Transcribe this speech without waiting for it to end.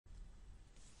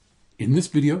In this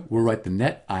video, we'll write the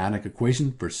net ionic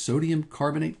equation for sodium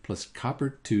carbonate plus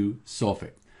copper 2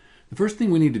 sulfate. The first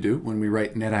thing we need to do when we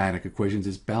write net ionic equations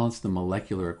is balance the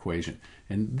molecular equation.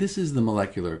 And this is the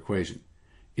molecular equation.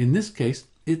 In this case,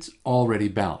 it's already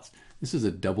balanced. This is a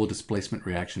double displacement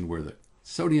reaction where the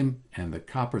sodium and the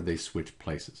copper, they switch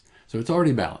places. So it's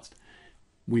already balanced.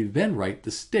 We then write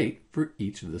the state for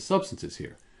each of the substances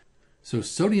here. So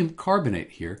sodium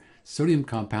carbonate here, sodium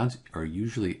compounds are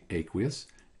usually aqueous.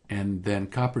 And then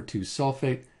copper 2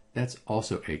 sulfate, that's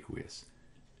also aqueous.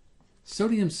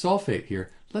 Sodium sulfate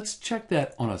here, let's check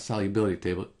that on a solubility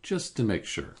table just to make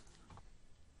sure.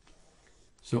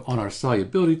 So on our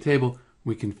solubility table,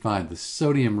 we can find the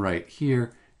sodium right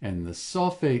here and the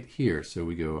sulfate here. So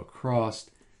we go across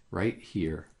right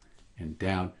here and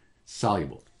down,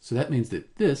 soluble. So that means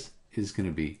that this is going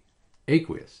to be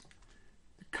aqueous.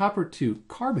 The copper 2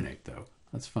 carbonate though,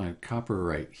 let's find copper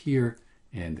right here.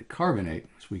 And the carbonate,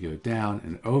 as we go down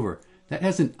and over, that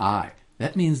has an I.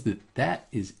 That means that that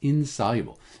is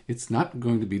insoluble. It's not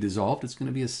going to be dissolved. It's going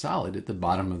to be a solid at the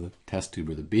bottom of the test tube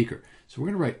or the beaker. So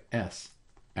we're going to write S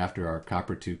after our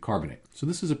copper 2 carbonate. So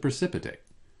this is a precipitate.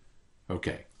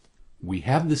 Okay, we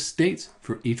have the states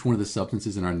for each one of the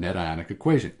substances in our net ionic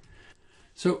equation.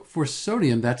 So for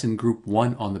sodium, that's in group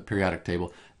 1 on the periodic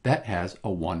table. That has a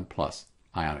 1 plus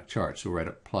ionic charge. So we'll write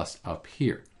a plus up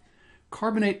here.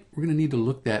 Carbonate, we're going to need to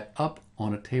look that up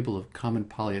on a table of common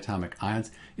polyatomic ions.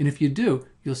 And if you do,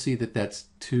 you'll see that that's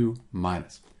 2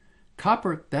 minus.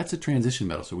 Copper, that's a transition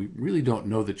metal, so we really don't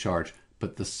know the charge.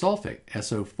 But the sulfate,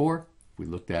 SO4, if we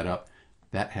look that up,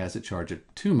 that has a charge of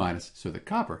 2 minus. So the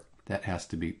copper, that has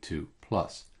to be 2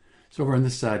 plus. So over on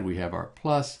this side, we have our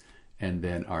plus and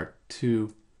then our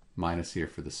 2 minus here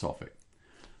for the sulfate.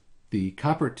 The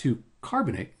copper 2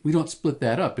 carbonate, we don't split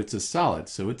that up. It's a solid,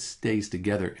 so it stays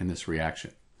together in this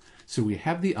reaction. So we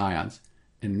have the ions,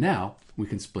 and now we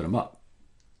can split them up.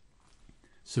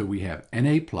 So we have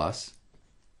Na plus,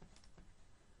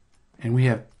 and we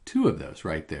have 2 of those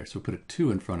right there. So put a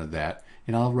 2 in front of that,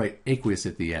 and I'll write aqueous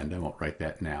at the end. I won't write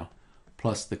that now.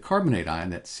 Plus the carbonate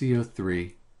ion, that's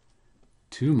CO3,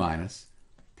 2 minus,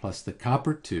 plus the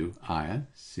copper 2 ion,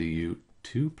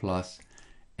 Cu2 plus,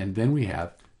 and then we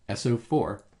have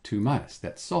SO4, 2 minus,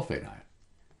 that's sulfate ion.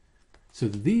 So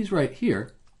these right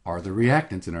here are the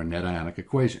reactants in our net ionic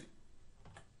equation.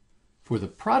 For the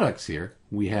products here,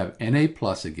 we have Na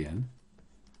plus again,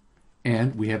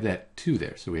 and we have that 2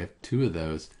 there. So we have 2 of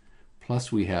those,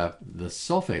 plus we have the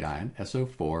sulfate ion,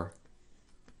 SO4,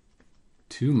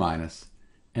 2 minus,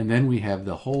 and then we have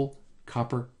the whole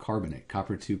copper carbonate,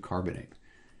 copper 2 carbonate,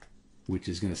 which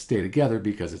is going to stay together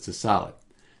because it's a solid.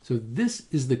 So this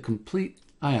is the complete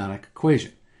ionic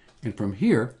equation. And from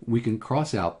here, we can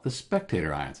cross out the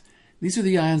spectator ions. These are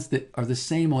the ions that are the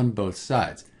same on both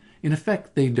sides. In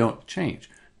effect, they don't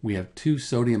change. We have 2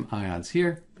 sodium ions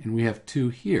here, and we have 2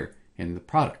 here in the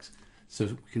products. So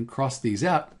we can cross these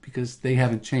out because they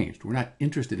haven't changed. We're not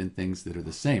interested in things that are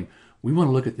the same. We want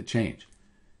to look at the change.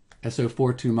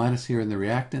 SO4 2 minus here in the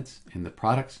reactants, in the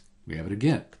products, we have it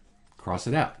again. Cross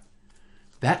it out.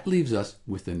 That leaves us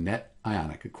with the net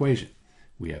ionic equation.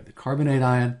 We have the carbonate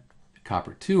ion,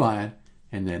 copper 2 ion,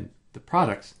 and then the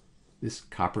products, this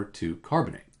copper 2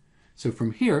 carbonate. So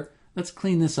from here, let's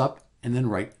clean this up and then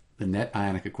write the net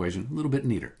ionic equation a little bit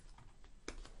neater.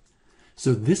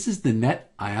 So this is the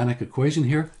net ionic equation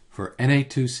here for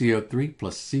Na2CO3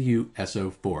 plus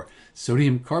CuSO4,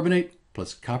 sodium carbonate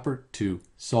plus copper 2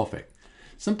 sulfate.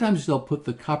 Sometimes they'll put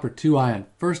the copper 2 ion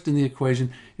first in the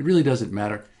equation. It really doesn't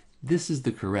matter. This is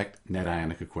the correct net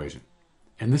ionic equation.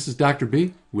 And this is Dr.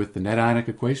 B with the net ionic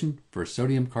equation for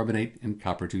sodium carbonate and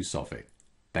copper 2 sulfate.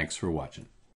 Thanks for watching.